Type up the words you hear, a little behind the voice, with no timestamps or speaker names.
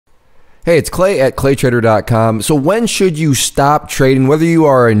Hey, it's Clay at claytrader.com. So when should you stop trading? Whether you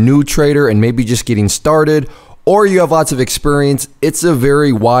are a new trader and maybe just getting started, or you have lots of experience, it's a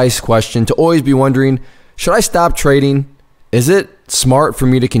very wise question to always be wondering, should I stop trading? Is it smart for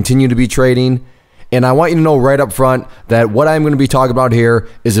me to continue to be trading? And I want you to know right up front that what I'm going to be talking about here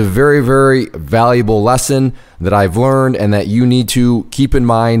is a very, very valuable lesson that I've learned and that you need to keep in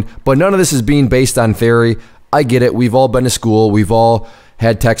mind. But none of this is being based on theory. I get it. We've all been to school. We've all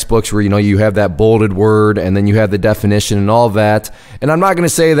had textbooks where, you have that bolded word and then you have the definition and all of that. And I'm not going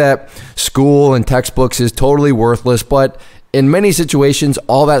to say that school and textbooks is totally worthless, but in many situations,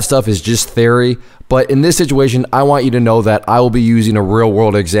 all that stuff is just theory. But in this situation, I want you to know that I will be using a real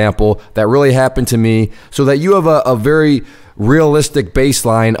world example that really happened to me so that you have a very realistic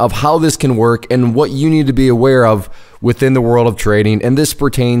baseline of how this can work and what you need to be aware of within the world of trading. And this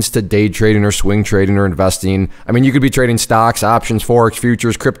pertains to day trading or swing trading or investing. I mean, you could be trading stocks, options, forex,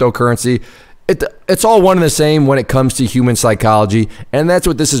 futures, cryptocurrency. It's all one and the same when it comes to human psychology, and that's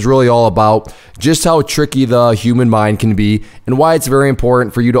what this is really all about, just how tricky the human mind can be and why it's very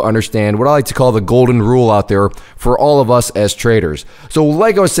important for you to understand what I like to call the golden rule out there for all of us as traders. So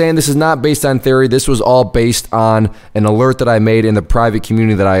like I was saying, this is not based on theory. This was all based on an alert that I made in the private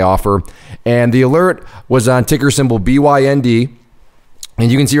community that I offer, and the alert was on ticker symbol BYND. And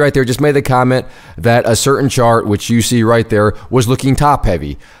you can see right there, just made the comment that a certain chart, which you see right there, was looking top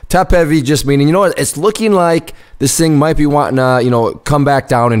heavy. Top heavy just meaning, you know what, it's looking like this thing might be wanting to, come back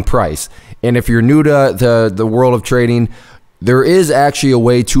down in price. And if you're new to the world of trading, there is actually a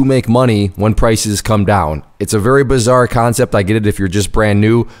way to make money when prices come down. It's a very bizarre concept. I get it if you're just brand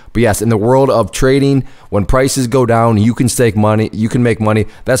new. But yes, in the world of trading, when prices go down, you can stake money. You can make money.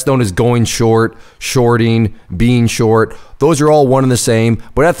 That's known as going short, shorting, being short. Those are all one and the same.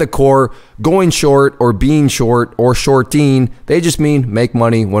 But at the core, going short or being short or shorting, they just mean make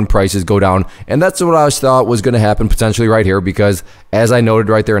money when prices go down. And that's what I thought was going to happen potentially right here, because as I noted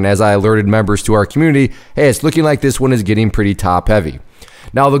right there and as I alerted members to our community, hey, it's looking like this one is getting pretty top heavy.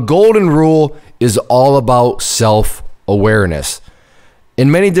 Now, the golden rule is all about self-awareness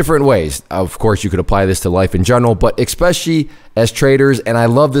in many different ways. Of course, you could apply this to life in general, but especially as traders. And I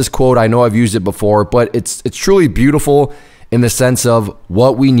love this quote. I know I've used it before, but it's truly beautiful in the sense of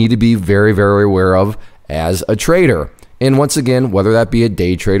what we need to be very, very aware of as a trader. And once again, whether that be a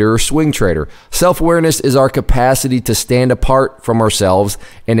day trader or swing trader, self-awareness is our capacity to stand apart from ourselves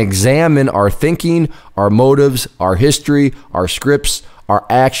and examine our thinking, our motives, our history, our scripts, our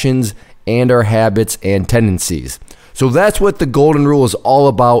actions, and our habits and tendencies. So that's what the golden rule is all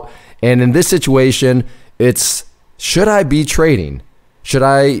about. And in this situation, it's, should I be trading? Should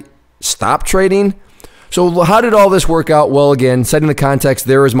I stop trading? So how did all this work out? Well, again, setting the context,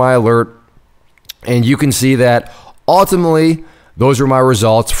 there is my alert. And you can see that ultimately, those are my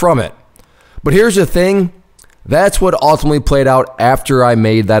results from it. But here's the thing. That's what ultimately played out after I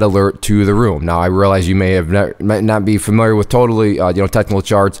made that alert to the room. Now, I realize you might not be familiar with totally technical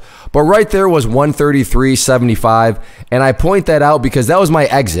charts, but right there was 133.75, and I point that out because that was my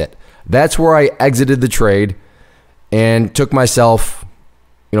exit. That's where I exited the trade and took myself,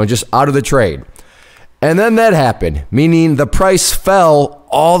 just out of the trade. And then that happened, meaning the price fell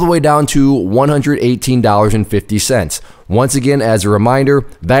all the way down to $118.50. Once again, as a reminder,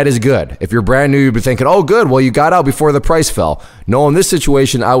 that is good. If you're brand new, you'd be thinking, oh, good, well, you got out before the price fell. No, in this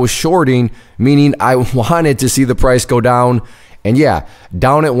situation, I was shorting, meaning I wanted to see the price go down. And yeah,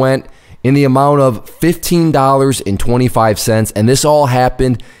 down it went in the amount of $15.25. And this all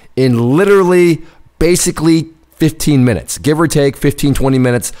happened in literally, basically 15 minutes, give or take 15, 20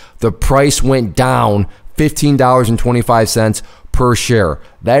 minutes. The price went down $15.25 per share.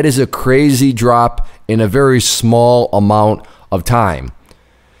 That is a crazy drop in a very small amount of time.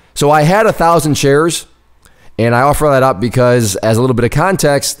 So I had 1,000 shares, and I offer that up because, as a little bit of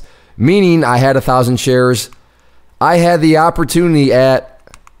context, meaning I had 1,000 shares, I had the opportunity at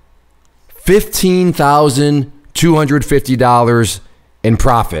 $15,250 in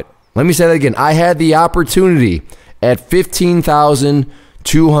profit. Let me say that again. I had the opportunity at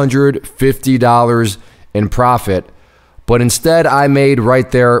 $15,250 in profit, but instead I made right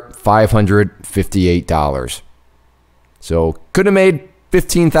there $558. So could have made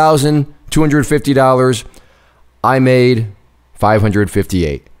 $15,250. I made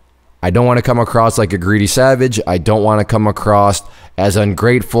 $558. I don't want to come across like a greedy savage. I don't want to come across as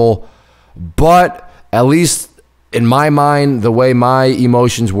ungrateful, but at least in my mind, the way my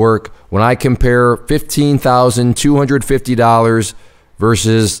emotions work, when I compare $15,250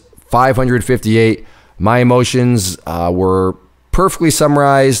 versus $558, my emotions were perfectly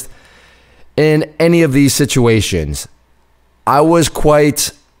summarized in any of these situations. I was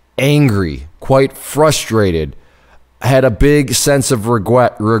quite angry, quite frustrated, had a big sense of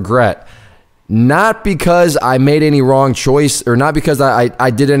regret. Not because I made any wrong choice or not because I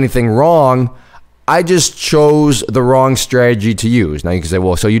did anything wrong. I just chose the wrong strategy to use. Now you can say,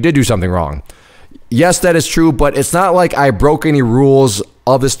 well, so you did do something wrong. Yes, that is true, but it's not like I broke any rules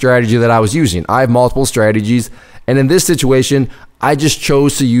of the strategy that I was using. I have multiple strategies, and in this situation, I just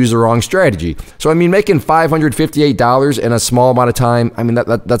chose to use the wrong strategy. So, I mean, making $558 in a small amount of time, I mean,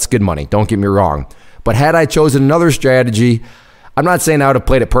 that's good money. Don't get me wrong. But had I chosen another strategy, I'm not saying I would have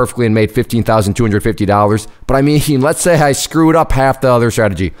played it perfectly and made $15,250, but I mean, let's say I screwed up half the other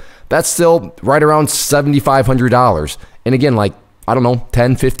strategy. That's still right around $7,500. And again, like, I don't know,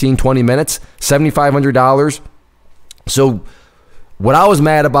 10, 15, 20 minutes, $7,500. So what I was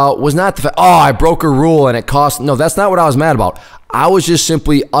mad about was not the fact, oh, I broke a rule and it cost. No, that's not what I was mad about. I was just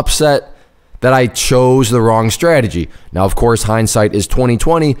simply upset that I chose the wrong strategy. Now, of course, hindsight is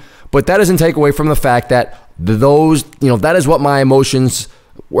 20/20, but that doesn't take away from the fact that that is what my emotions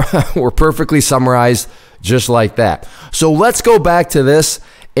were perfectly summarized just like that. So let's go back to this.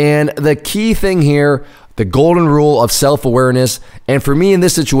 And the key thing here, the golden rule of self-awareness. And for me in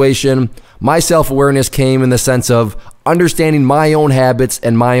this situation, my self-awareness came in the sense of understanding my own habits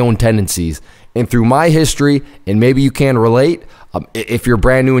and my own tendencies. And through my history, and maybe you can relate, if you're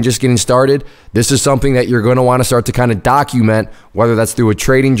brand new and just getting started, this is something that you're going to want to start to kind of document, whether that's through a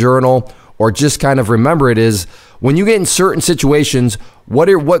trading journal or just kind of remember it is when you get in certain situations,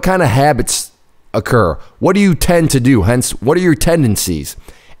 what kind of habits occur? What do you tend to do? Hence, what are your tendencies?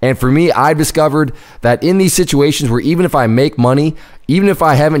 And for me, I've discovered that in these situations where even if I make money, even if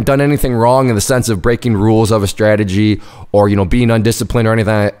I haven't done anything wrong in the sense of breaking rules of a strategy or, being undisciplined or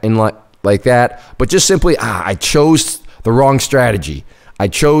anything like that, but just simply, I chose the wrong strategy. I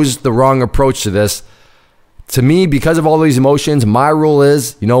chose the wrong approach to this. To me, because of all these emotions, my rule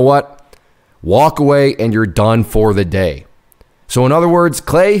is, you know what? Walk away and you're done for the day. So in other words,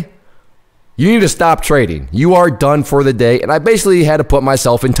 Clay, you need to stop trading. You are done for the day. And I basically had to put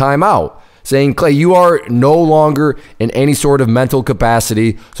myself in timeout saying, Clay, you are no longer in any sort of mental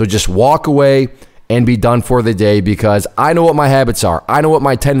capacity. So just walk away and be done for the day because I know what my habits are. I know what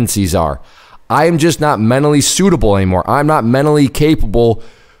my tendencies are. I am just not mentally suitable anymore. I'm not mentally capable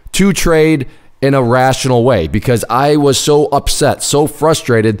to trade in a rational way because I was so upset, so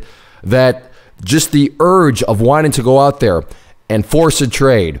frustrated that just the urge of wanting to go out there and force a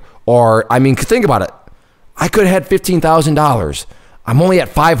trade, or, I mean, think about it. I could have had $15,000. I'm only at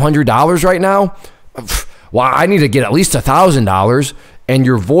 $500 right now. Well, I need to get at least $1,000. And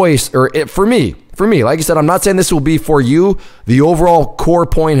your voice, for me, like I said, I'm not saying this will be for you. The overall core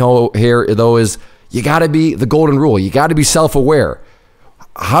point here, though, is you got to be the golden rule. You got to be self-aware.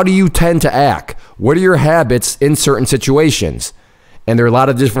 How do you tend to act? What are your habits in certain situations? And there are a lot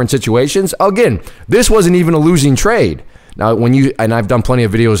of different situations. Again, this wasn't even a losing trade. Now, and I've done plenty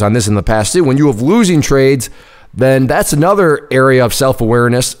of videos on this in the past too, when you have losing trades, then that's another area of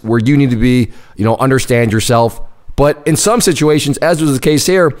self-awareness where you need to be, understand yourself. But in some situations, as was the case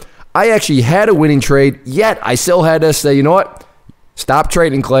here, I actually had a winning trade, yet I still had to say, you know what? Stop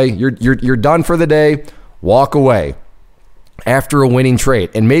trading, Clay. You're done for the day. Walk away after a winning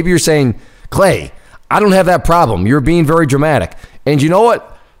trade. And maybe you're saying, Clay, I don't have that problem. You're being very dramatic. And you know what?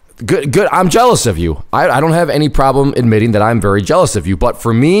 Good. I'm jealous of you. I don't have any problem admitting that I'm very jealous of you. But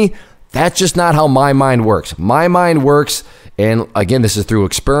for me, that's just not how my mind works. My mind works, and again, this is through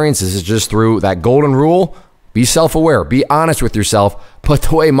experience. This is just through that golden rule. Be self-aware. Be honest with yourself. But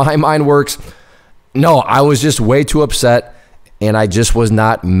the way my mind works, no, I was just way too upset, and I just was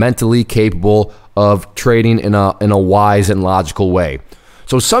not mentally capable of trading in a wise and logical way.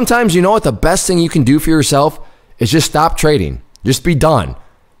 So sometimes, you know what? The best thing you can do for yourself is just stop trading. Just be done.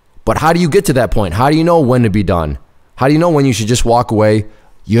 But how do you get to that point? How do you know when to be done? How do you know when you should just walk away?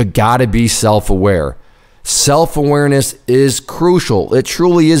 You got to be self-aware. Self-awareness is crucial. It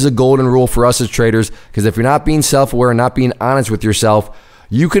truly is a golden rule for us as traders, because if you're not being self-aware and not being honest with yourself,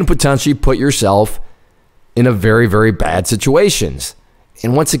 you can potentially put yourself in a very, very bad situations.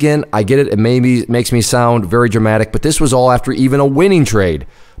 And once again, I get it. It maybe makes me sound very dramatic, but this was all after even a winning trade.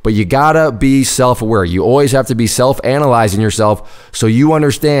 But you gotta be self-aware. You always have to be self-analyzing yourself so you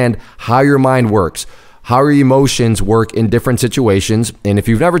understand how your mind works, how your emotions work in different situations. And if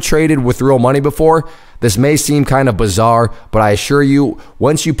you've never traded with real money before, this may seem kind of bizarre, but I assure you,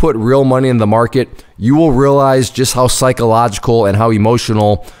 once you put real money in the market, you will realize just how psychological and how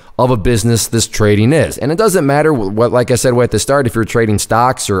emotional of a business this trading is. And it doesn't matter what, like I said at the start, if you're trading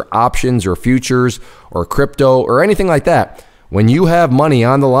stocks or options or futures or crypto or anything like that. When you have money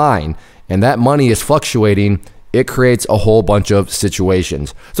on the line and that money is fluctuating, it creates a whole bunch of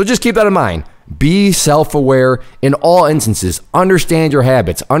situations. So just keep that in mind. Be self-aware in all instances. Understand your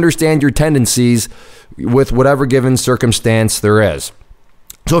habits. Understand your tendencies with whatever given circumstance there is.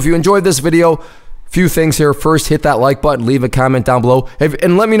 So if you enjoyed this video, few things here. First, hit that like button, leave a comment down below,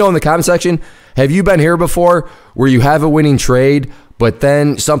 and let me know in the comment section, have you been here before where you have a winning trade, but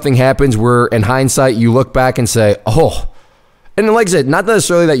then something happens where in hindsight you look back and say, oh, and like I said, not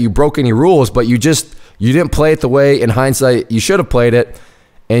necessarily that you broke any rules, but you didn't play it the way in hindsight you should have played it,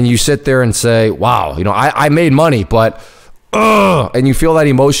 and you sit there and say, wow, I made money, but and you feel that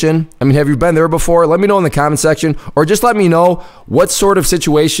emotion. I mean, have you been there before? Let me know in the comment section, or just let me know what sort of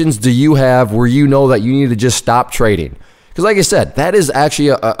situations do you have where you know that you need to just stop trading. Because like I said, that is actually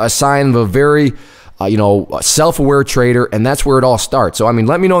a sign of a very self-aware trader, and that's where it all starts. So I mean,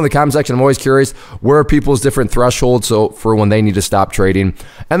 let me know in the comment section. I'm always curious, where are people's different thresholds for when they need to stop trading.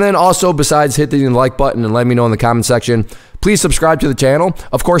 And then also, besides hitting the like button and let me know in the comment section, please subscribe to the channel.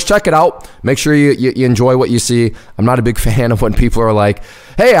 Of course, check it out. Make sure you enjoy what you see. I'm not a big fan of when people are like,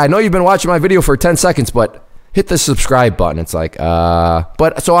 hey, I know you've been watching my video for 10 seconds, but hit the subscribe button. It's like,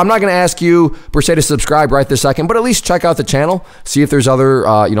 but so I'm not going to ask you per se to subscribe right this second, but at least check out the channel, see if there's other,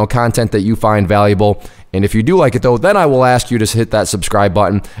 content that you find valuable. And if you do like it though, then I will ask you to hit that subscribe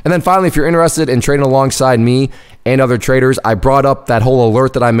button. And then finally, if you're interested in trading alongside me and other traders, I brought up that whole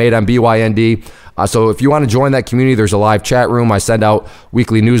alert that I made on BYND. So if you want to join that community, there's a live chat room. I send out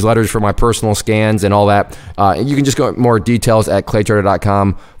weekly newsletters for my personal scans and all that. And you can just go more details at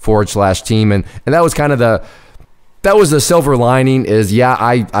claytrader.com/team. And that was kind of that was the silver lining is, yeah,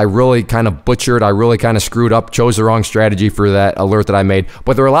 I really kind of butchered. I really kind of screwed up, chose the wrong strategy for that alert that I made.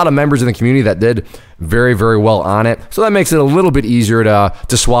 But there were a lot of members in the community that did very, very well on it. So that makes it a little bit easier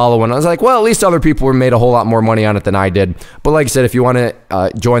to swallow. And I was like, well, at least other people made a whole lot more money on it than I did. But like I said, if you want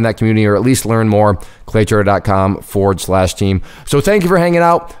to join that community or at least learn more, claytrader.com/team. So thank you for hanging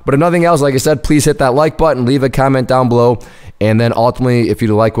out. But if nothing else, like I said, please hit that like button, leave a comment down below. And then ultimately, if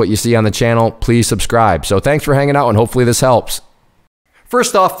you like what you see on the channel, please subscribe. So thanks for hanging out, and hopefully this helps.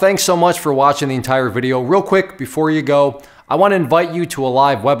 First off, thanks so much for watching the entire video. Real quick, before you go, I want to invite you to a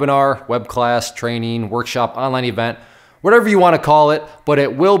live webinar, web class, training, workshop, online event, whatever you want to call it, but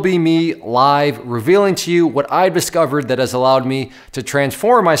it will be me live revealing to you what I've discovered that has allowed me to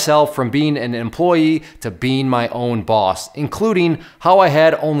transform myself from being an employee to being my own boss, including how I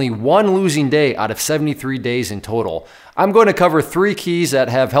had only one losing day out of 73 days in total. I'm going to cover 3 keys that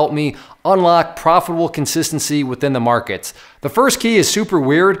have helped me unlock profitable consistency within the markets. The first key is super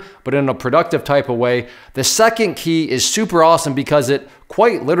weird, but in a productive type of way. The second key is super awesome because it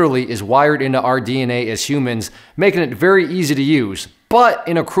quite literally is wired into our DNA as humans, making it very easy to use. But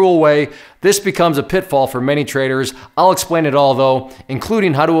in a cruel way, this becomes a pitfall for many traders. I'll explain it all though,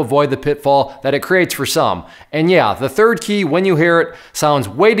 including how to avoid the pitfall that it creates for some. And yeah, the third key, when you hear it, sounds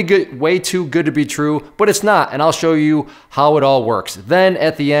way too good to be true, but it's not, and I'll show you how it all works. Then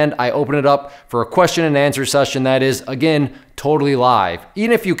at the end, I open it up for a question and answer session that is, again, totally live.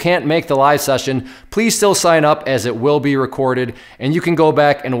 Even if you can't make the live session, please still sign up as it will be recorded, and you can go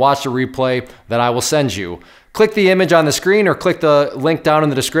back and watch the replay that I will send you. Click the image on the screen or click the link down in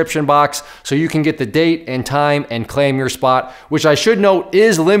the description box so you can get the date and time and claim your spot, which I should note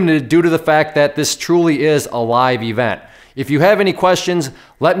is limited due to the fact that this truly is a live event. If you have any questions,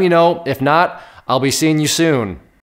 let me know. If not, I'll be seeing you soon.